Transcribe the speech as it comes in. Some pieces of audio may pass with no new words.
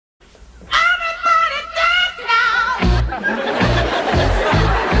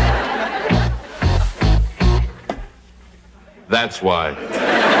That's why.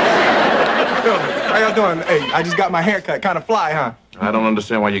 Yo, how y'all doing? Hey, I just got my hair cut. Kind of fly, huh? I don't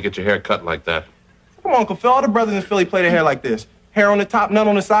understand why you get your hair cut like that. Come on, Uncle Phil. All the brothers in Philly play their hair like this. Hair on the top, none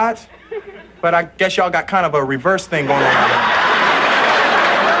on the sides. But I guess y'all got kind of a reverse thing going on.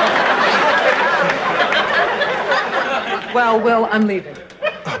 Well, Will, I'm leaving.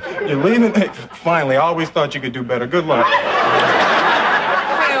 You're leaving? Hey, finally, I always thought you could do better. Good luck.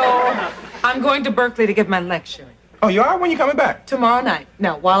 Will, I'm going to Berkeley to give my lecture. Oh, you are? When you coming back? Tomorrow night.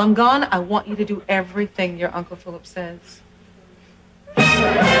 Now, while I'm gone, I want you to do everything your Uncle Philip says. Yo,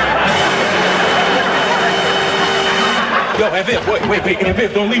 Aunt Viv, wait. Aunt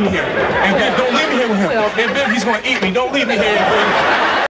Viv, don't leave me here. Aunt Viv, don't leave me here with him. Aunt Viv, he's gonna eat me. Don't leave me here, Aunt Viv.